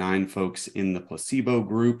and 9 folks in the placebo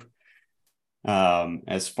group.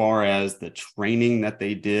 As far as the training that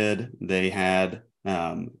they did, they had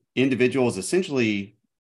individuals essentially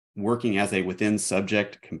working as a within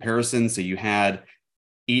subject comparison. So you had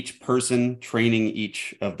each person training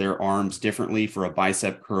each of their arms differently for a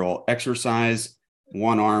bicep curl exercise.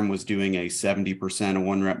 One arm was doing a 70% of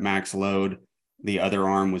 1 rep max load. The other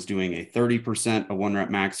arm was doing a 30% of 1 rep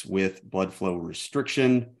max with blood flow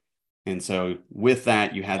restriction. And so with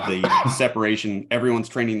that, you had the separation. Everyone's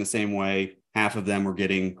training the same way. Half of them were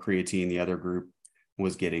getting creatine. The other group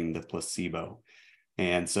was getting the placebo.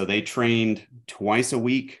 And so they trained twice a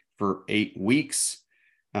week for 8 weeks.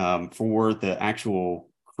 For the actual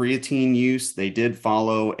creatine use, they did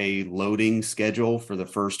follow a loading schedule for the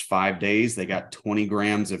first 5 days. They got 20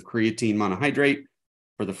 grams of creatine monohydrate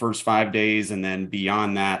for the first 5 days. And then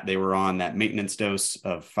beyond that, they were on that maintenance dose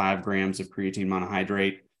of 5 grams of creatine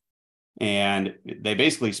monohydrate. And they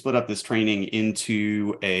basically split up this training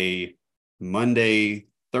into a Monday,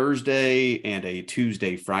 Thursday, and a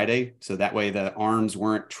Tuesday, Friday. So that way the arms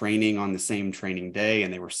weren't training on the same training day,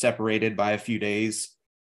 and they were separated by a few days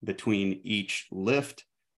between each lift.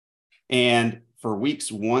 And for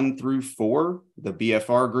weeks 1 through 4, the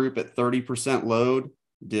BFR group at 30% load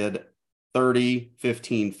did 30,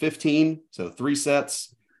 15, 15. So 3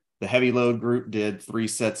 sets. The heavy load group did 3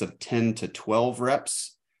 sets of 10 to 12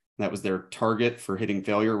 reps. That was their target for hitting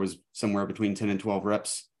failure, was somewhere between 10 and 12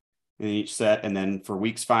 reps in each set. And then for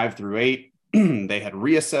weeks 5 through 8, they had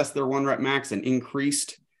reassessed their 1 rep max and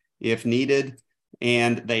increased if needed.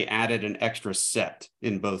 And they added an extra set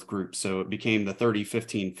in both groups. So it became the 30,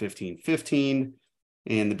 15, 15, 15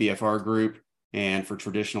 in the BFR group. And for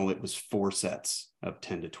traditional, it was 4 sets of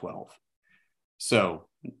 10 to 12. So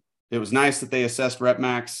it was nice that they assessed rep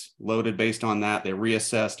max, loaded based on that. They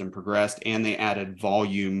reassessed and progressed, and they added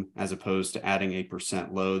volume as opposed to adding a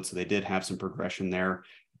percent load. So they did have some progression there.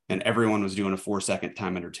 And everyone was doing a 4-second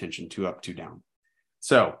time under tension, 2 up, 2 down.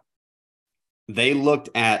 So they looked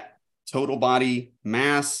at total body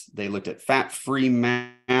mass. They looked at fat-free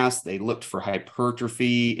mass. They looked for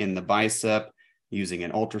hypertrophy in the bicep using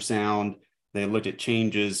an ultrasound. They looked at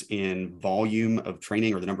changes in volume of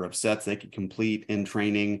training, or the number of sets they could complete in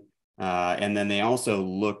training. And then they also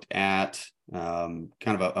looked at kind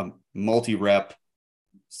of a multi-rep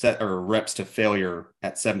set, or reps to failure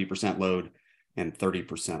at 70% load and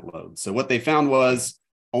 30% load. So what they found was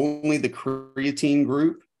only the creatine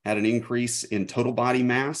group had an increase in total body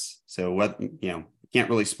mass. So you can't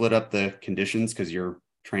really split up the conditions because you're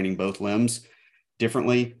training both limbs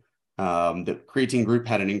differently. The creatine group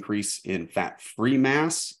had an increase in fat-free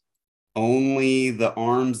mass. Only the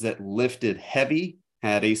arms that lifted heavy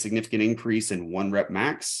had a significant increase in 1 rep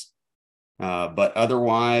max. But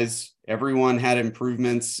otherwise, everyone had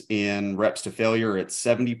improvements in reps to failure at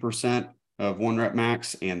 70% of 1 rep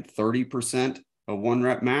max and 30% of 1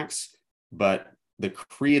 rep max. But the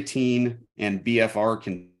creatine and BFR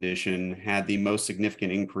condition had the most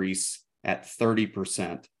significant increase at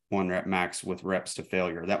 30% 1 rep max with reps to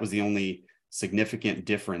failure. That was the only significant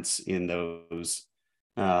difference in those.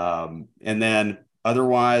 And then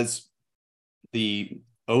otherwise, the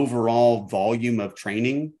overall volume of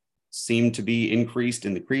training seemed to be increased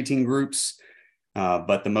in the creatine groups,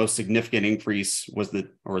 but the most significant increase was the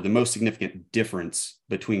most significant difference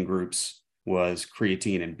between groups was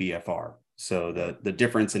creatine and BFR. So the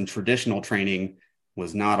difference in traditional training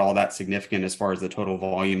was not all that significant as far as the total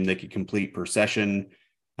volume they could complete per session.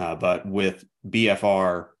 But with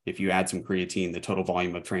BFR, if you add some creatine, the total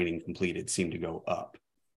volume of training completed seemed to go up.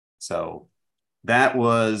 So that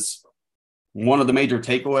was one of the major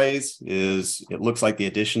takeaways. Is it looks like the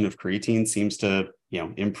addition of creatine seems to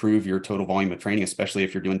improve your total volume of training, especially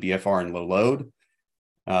if you're doing BFR and low load.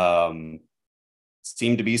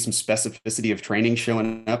 Seemed to be some specificity of training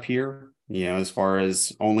showing up here. As far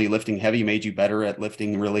as only lifting heavy made you better at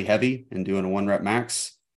lifting really heavy and doing a 1 rep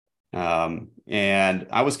max. And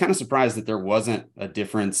I was kind of surprised that there wasn't a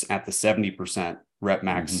difference at the 70% rep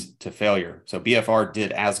max to failure. So BFR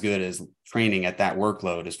did as good as training at that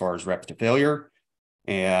workload as far as reps to failure.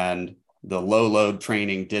 And the low load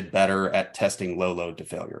training did better at testing low load to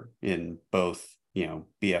failure in both,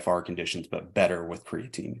 BFR conditions, but better with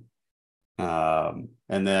creatine. And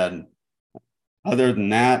then other than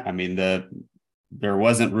that, I mean, there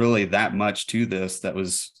wasn't really that much to this that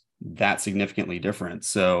was that significantly different.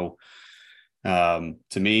 So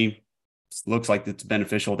to me, it looks like it's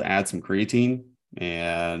beneficial to add some creatine.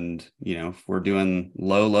 And, if we're doing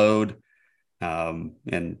low load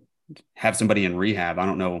and have somebody in rehab, I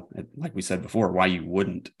don't know, like we said before, why you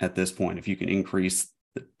wouldn't at this point, if you can increase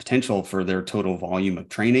the potential for their total volume of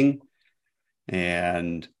training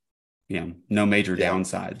and, no major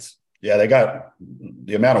downsides. Yeah, they got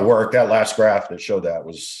the amount of work. That last graph that showed that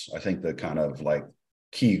was, I think, the kind of like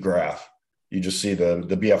key graph. you just see the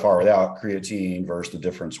BFR without creatine versus the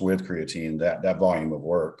difference with creatine. That volume of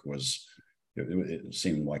work was, it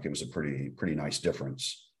seemed like it was a pretty nice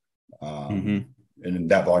difference. And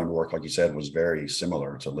that volume of work, like you said, was very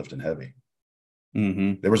similar to lifting heavy.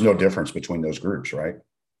 There was no difference between those groups, right?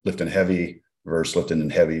 Lifting heavy versus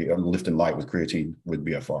lifting light with creatine with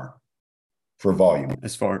BFR for volume.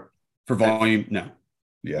 For volume, no.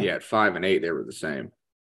 Yeah, at 5 and 8, they were the same.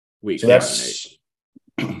 So that's,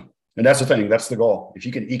 and that's the thing. That's the goal. If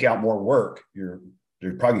you can eke out more work, you're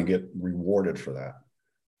probably gonna get rewarded for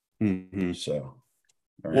that. So,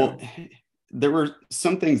 well, there were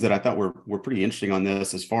some things that I thought were pretty interesting on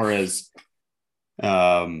this, as far as,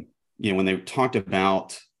 when they talked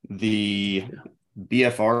about the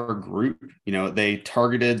BFR group, they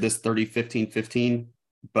targeted this 30-15-15,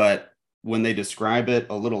 but when they describe it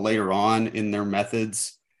a little later on in their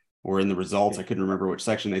methods or in the results, I couldn't remember which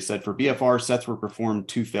section, they said for BFR, sets were performed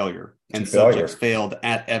to failure, and subjects failed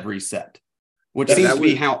at every set, which seems to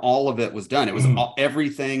be how all of it was done. It was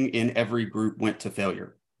everything in every group went to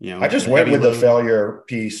failure. I just went with the failure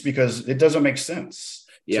piece because it doesn't make sense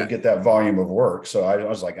to get that volume of work. So I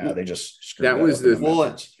was like, they just screwed that was the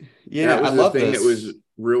methods. That was the thing that was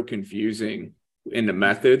real confusing in the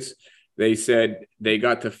methods. They said they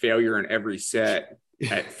got to failure in every set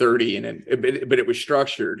at 30, but it was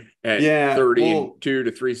structured at 30 and 2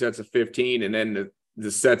 to 3 sets of 15, and then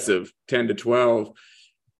the sets of 10 to 12.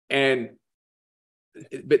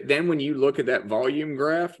 But then when you look at that volume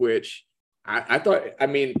graph, which I thought,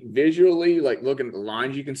 visually, like looking at the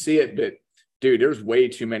lines, you can see it, but dude, there's way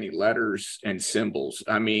too many letters and symbols.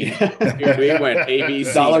 Dude, we went A, B,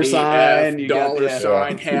 C, dollar D, sign, F, dollar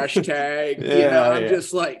sign, hashtag. I'm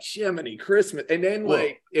just like, Jiminy Christmas. And then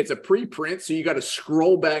it's a preprint, so you got to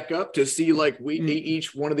scroll back up to see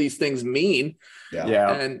each one of these things mean.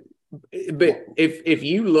 But if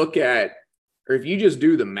you look at, or if you just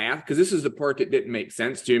do the math, because this is the part that didn't make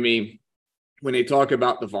sense to me when they talk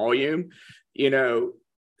about the volume,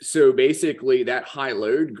 so basically that high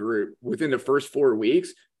load group within the first 4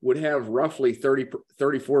 weeks would have roughly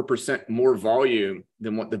 34% more volume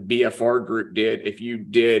than what the BFR group did if you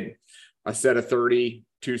did a set of 30,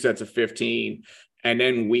 2 sets of 15, and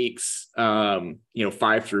then weeks 5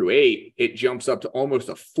 through 8, it jumps up to almost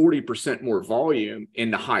a 40% more volume in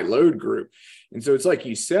the high load group. And so it's like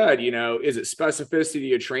you said, is it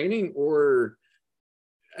specificity of training, or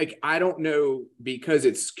I don't know, because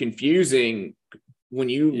it's confusing. When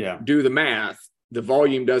you do the math, the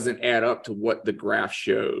volume doesn't add up to what the graph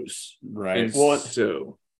shows. Right. And well,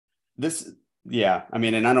 so this,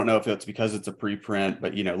 and I don't know if it's because it's a preprint,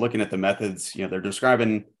 but, looking at the methods, they're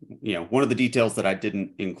describing, one of the details that I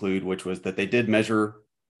didn't include, which was that they did measure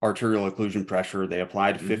arterial occlusion pressure. They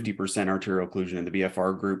applied 50% arterial occlusion in the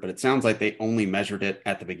BFR group, but it sounds like they only measured it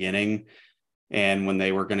at the beginning. And when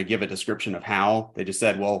they were going to give a description of how, they just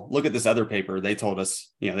said, well, look at this other paper. They told us,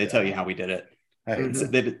 they tell you how we did it.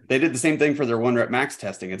 They did the same thing for their 1 rep max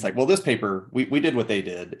testing. It's like, well, this paper, we did what they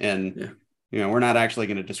did. And, we're not actually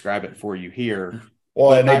going to describe it for you here.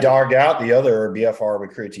 Well, and they dogged out the other BFR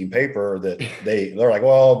with creatine paper that they're like,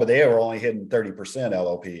 well, but they were only hitting 30%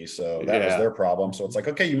 LOP. So that was their problem. So it's like,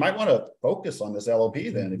 okay, you might want to focus on this LOP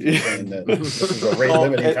then, if you're saying that this is a rate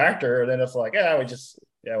limiting factor. And then it's like, whatever.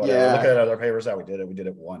 Look at other papers, how we did it. We did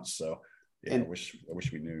it once. So I wish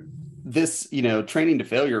we knew this, training to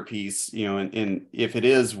failure piece, and if it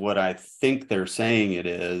is what I think they're saying it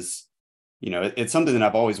is, it's something that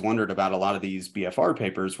I've always wondered about a lot of these BFR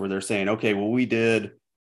papers, where they're saying, okay, well, we did,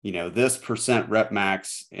 this % rep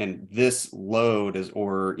max and this load is,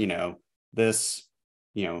 or, this,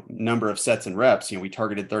 number of sets and reps, we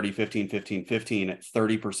targeted 30, 15, 15, 15 at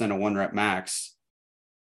 30% of 1 rep max.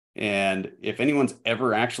 And if anyone's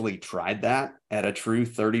ever actually tried that at a true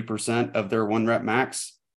 30% of their 1 rep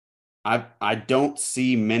max, I don't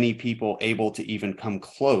see many people able to even come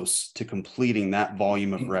close to completing that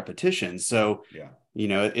volume of repetition. So,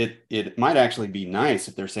 it might actually be nice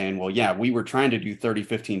if they're saying, well, we were trying to do 30,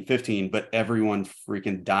 15, 15, but everyone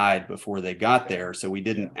freaking died before they got there. So we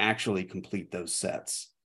didn't actually complete those sets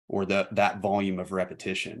or that volume of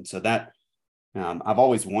repetition. So that, I've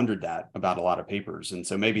always wondered that about a lot of papers. And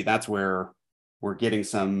so maybe that's where we're getting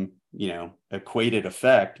some, equated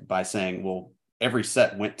effect by saying, well, every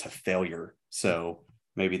set went to failure. So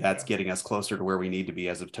maybe that's getting us closer to where we need to be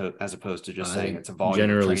as opposed to just saying it's a volume.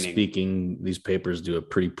 Generally speaking, these papers do a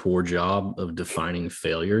pretty poor job of defining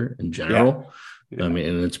failure in general. And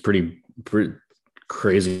it's pretty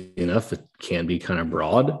crazy enough. It can be kind of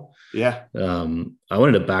broad. I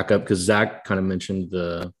wanted to back up because Zach kind of mentioned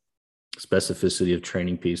the specificity of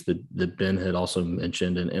training piece that Ben had also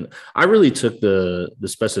mentioned. And I really took the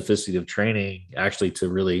specificity of training actually to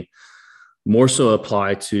really more so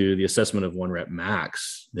apply to the assessment of 1 rep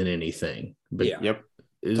max than anything. But Yep.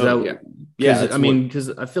 is Totally. that, yeah. I mean, because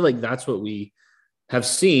I feel like that's what we have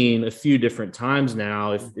seen a few different times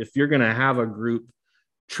now. If you're going to have a group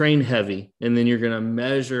train heavy and then you're going to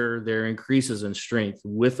measure their increases in strength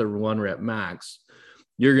with a 1 rep max,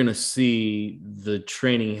 you're going to see the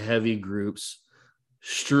training heavy groups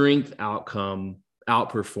strength outcome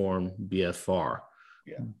outperform BFR.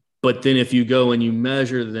 Yeah. But then if you go and you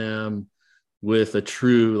measure them with a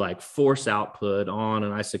true like force output on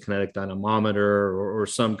an isokinetic dynamometer or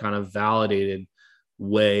some kind of validated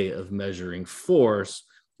way of measuring force,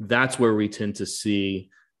 that's where we tend to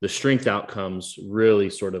see the strength outcomes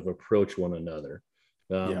really sort of approach one another,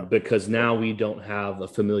 because now we don't have a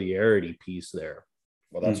familiarity piece there.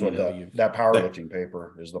 Well, that's what that powerlifting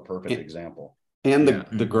paper is the perfect example. And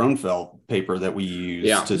the Gronfeld paper that we use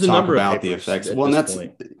to There's talk about the effects. Well, and that's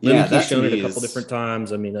that's shown it a couple different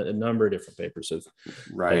times. I mean, a number of different papers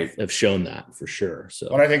have shown that for sure. So,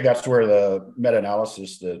 and I think that's where the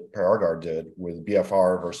meta-analysis that Per Aagaard did with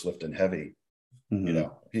BFR versus lift and heavy. Mm-hmm. You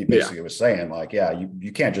know, he basically was saying like,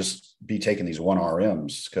 you can't just be taking these 1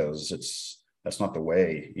 RMs because that's not the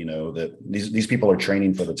way. You know that these people are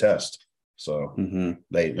training for the test. So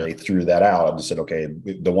they threw that out and said, okay,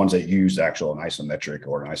 the ones that use an isometric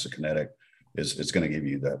or an isokinetic it's going to give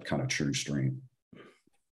you that kind of true strength.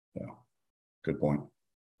 Yeah, good point.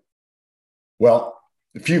 Well,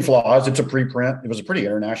 a few flaws. It's a preprint. It was a pretty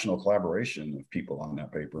international collaboration of people on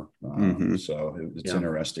that paper. So it's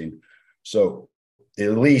interesting. So it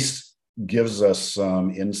at least gives us some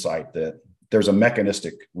insight that there's a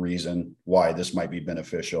mechanistic reason why this might be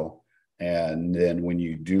beneficial. And then when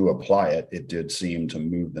you do apply it, it did seem to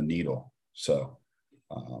move the needle. So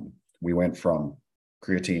we went from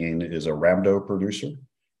creatine is a rhabdo producer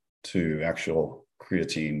to actual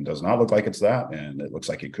creatine does not look like it's that. And it looks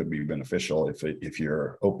like it could be beneficial if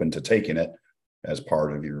you're open to taking it as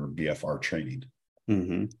part of your BFR training.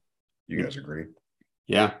 You guys agree?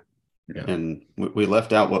 Yeah. And we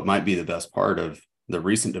left out what might be the best part of the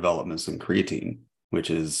recent developments in creatine,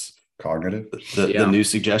 which is cognitive, the new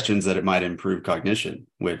suggestions that it might improve cognition,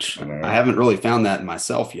 which I haven't really found that in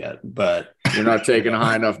myself yet, but you're not taking a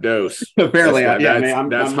high enough dose. Apparently,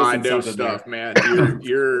 that's high dose stuff, man.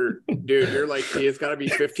 You're like, it's got to be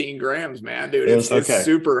 15 grams, man, dude. It's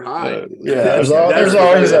super high. There's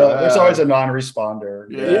always a non-responder.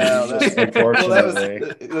 Unfortunately.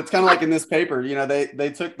 That's kind of like in this paper. You know, they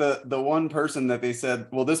took the one person that they said,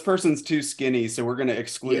 well, this person's too skinny, so we're going to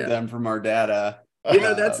exclude them from our data. You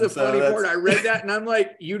know, that's the funny part. I read that and I'm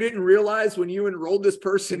like, you didn't realize when you enrolled this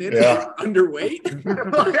person in they're underweight?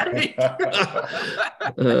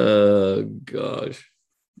 Oh gosh.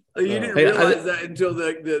 You didn't realize that until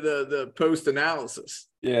the post analysis.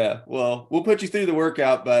 Yeah. Well, we'll put you through the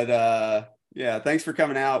workout, but thanks for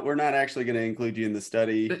coming out. We're not actually going to include you in the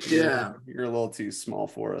study. Yeah. You're a little too small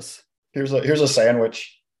for us. Here's a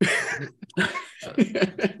sandwich.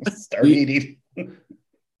 Start eating.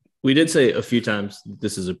 We did say a few times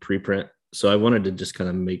this is a preprint, so I wanted to just kind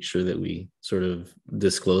of make sure that we sort of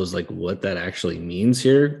disclose like what that actually means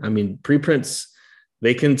here. I mean, preprints,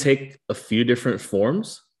 they can take a few different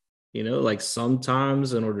forms, you know, like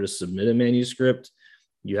sometimes in order to submit a manuscript,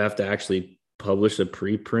 you have to actually publish a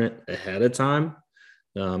preprint ahead of time.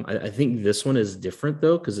 I think this one is different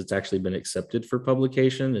though, because it's actually been accepted for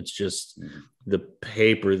publication. It's just the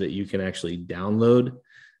paper that you can actually download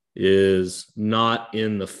is not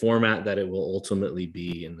in the format that it will ultimately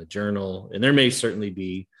be in the journal. And there may certainly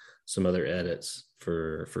be some other edits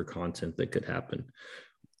for content that could happen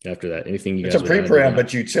after that. Anything you guys? It's a preprint,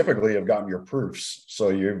 but you typically have gotten your proofs. So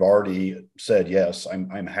you've already said, yes,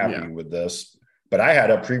 I'm happy with this. But I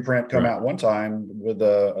had a preprint come out one time with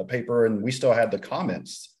a paper and we still had the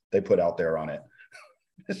comments they put out there on it.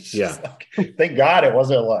 Like, thank God it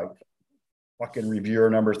wasn't like fucking reviewer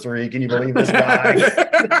number 3. Can you believe this guy?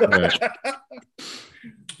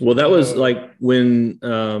 Well, that was like when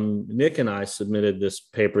Nick and I submitted this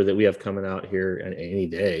paper that we have coming out here any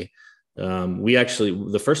day. We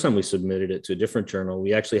actually, the first time we submitted it to a different journal,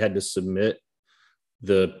 we actually had to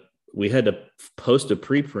we had to post a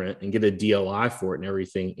preprint and get a DOI for it and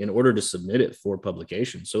everything in order to submit it for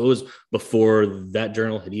publication. So it was before that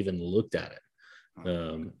journal had even looked at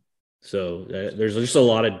it. So there's just a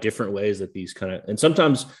lot of different ways that these and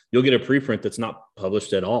sometimes you'll get a preprint that's not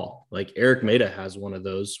published at all. Like Eric Maida has one of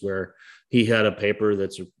those where he had a paper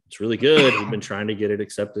it's really good. He'd been trying to get it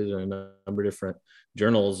accepted in a number of different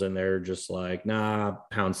journals and they're just like, nah,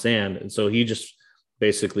 pound sand. And so he just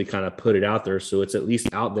basically kind of put it out there. So it's at least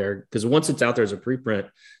out there, because once it's out there as a preprint,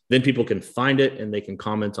 then people can find it and they can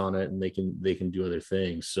comment on it and they can do other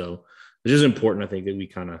things. So it's just important, I think, that we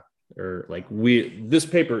kind of, or like this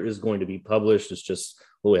paper is going to be published. It's just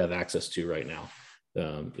what we have access to right now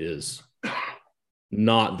is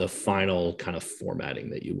not the final kind of formatting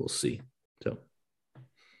that you will see. So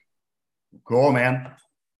cool, man.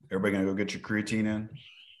 Everybody gonna go get your creatine in?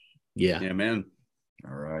 Yeah, man.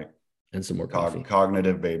 All right. And some more coffee.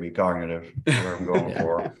 Cognitive, baby, cognitive. That's what I'm going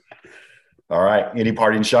for. All right. Any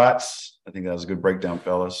parting shots? I think that was a good breakdown,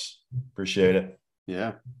 fellas. Appreciate it.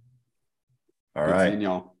 Yeah. All Good right. seeing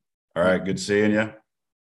y'all. All right. Good seeing you.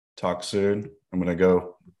 Talk soon. I'm going to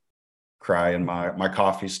go cry in my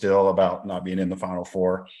coffee still about not being in the Final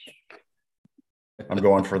Four. I'm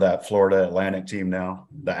going for that Florida Atlantic team now,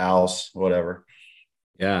 the Owls, whatever.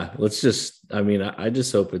 Yeah, I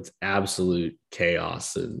just hope it's absolute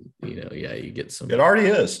chaos, and you get some. It already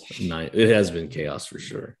is. It has been chaos for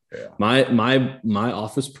sure. Yeah. My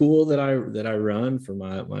office pool that I run for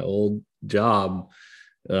my old job,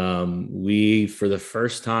 we for the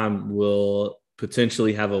first time will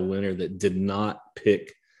potentially have a winner that did not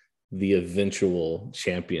pick the eventual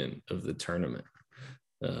champion of the tournament.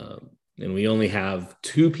 And we only have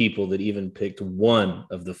 2 people that even picked one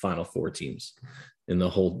of the Final Four teams in the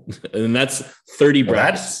whole, and that's 30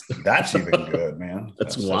 brackets. That's even good, man.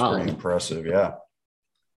 That's wild. That's pretty impressive. Yeah.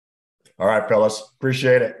 All right, fellas.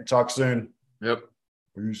 Appreciate it. Talk soon. Yep.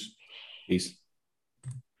 Peace.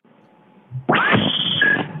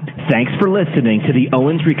 Thanks for listening to the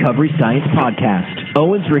Owens Recovery Science Podcast.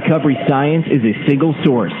 Owens Recovery Science is a single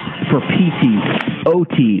source for PTs,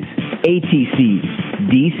 OTs, ATCs,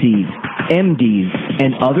 DCs, MDs,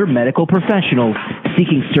 and other medical professionals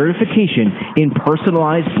seeking certification in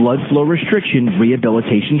personalized blood flow restriction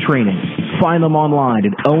rehabilitation training. Find them online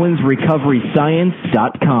at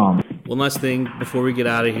owensrecoveryscience.com. One last thing before we get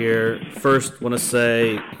out of here. First, want to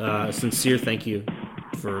say a sincere thank you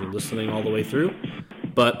for listening all the way through,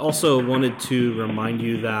 but also wanted to remind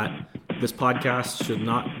you that this podcast should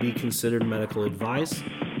not be considered medical advice.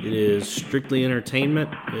 It is strictly entertainment.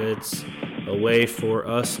 It's a way for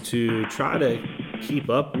us to try to keep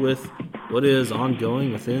up with what is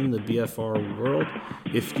ongoing within the BFR world.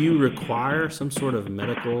 If you require some sort of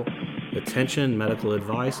medical attention, medical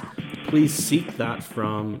advice, please seek that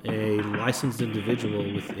from a licensed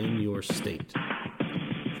individual within your state.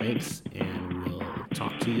 Thanks, and we'll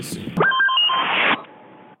talk to you soon.